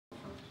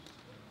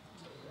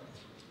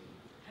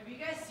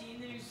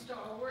Star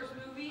Wars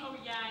movie? Oh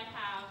yeah, I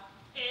have.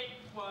 It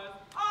was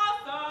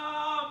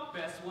awesome!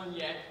 Best one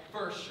yet,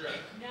 for sure.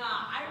 Nah,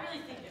 I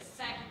really think the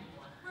second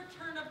one.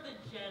 Return of the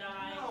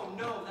Jedi.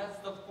 No, that's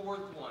the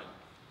fourth one.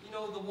 You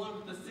know, the one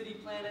with the city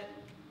planet?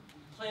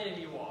 Planet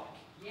Ewok.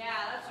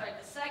 Yeah, that's right,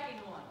 the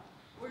second one.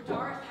 Where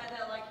Darth had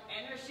that, like,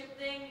 airship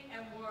thing,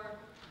 and where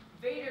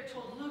Vader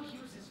told Luke he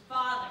was his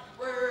father.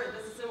 Right,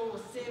 that's the same one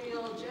with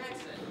Samuel L.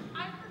 Jackson.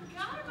 I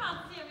forgot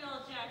about Samuel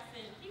L.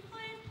 Jackson. He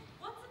played,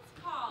 what's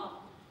it called?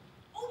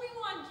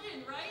 Obi-Wan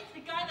Jin, right?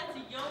 The guy that's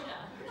a Yoda.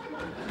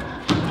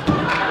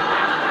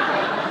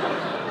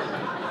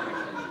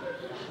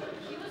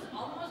 He was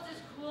almost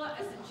as cool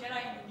as the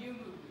Jedi in the new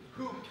movie.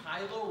 Who,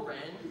 Kylo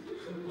Ren?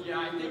 Yeah,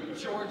 I think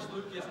George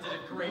Lucas did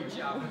a great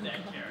job with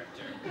that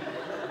character.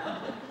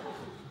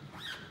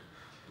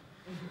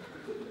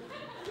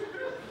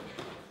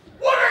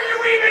 What are you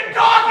even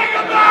talking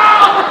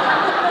about?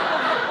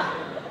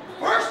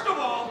 First of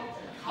all,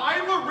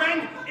 Kylo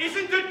Ren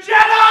isn't a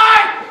Jedi!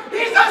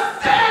 He's a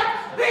Sith!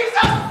 He's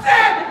a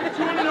Sith!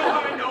 Do you want to know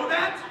how I know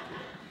that?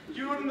 Do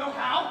you want to know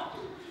how?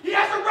 He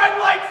has a red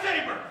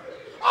lightsaber!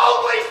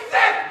 Only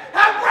Sith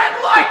have red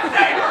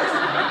lightsabers!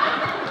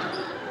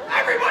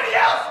 Everybody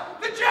else,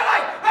 the Jedi,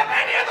 have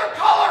any other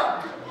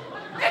color!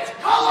 It's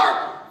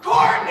color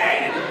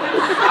coordinated!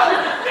 It's so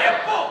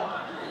simple!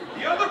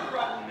 The other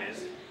problem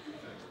is,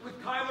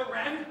 with Kylo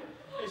Ren,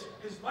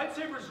 his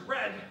lightsaber's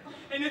red,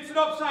 and it's an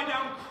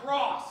upside-down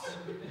cross.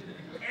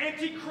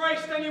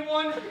 Antichrist,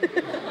 anyone?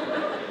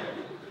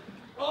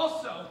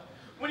 Also,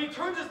 when he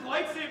turns his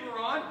lightsaber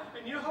on,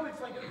 and you know how it's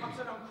like an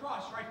upside-down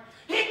cross, right?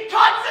 He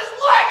cuts his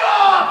leg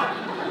off!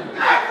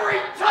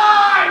 Every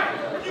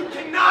time! You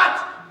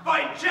cannot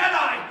fight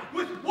Jedi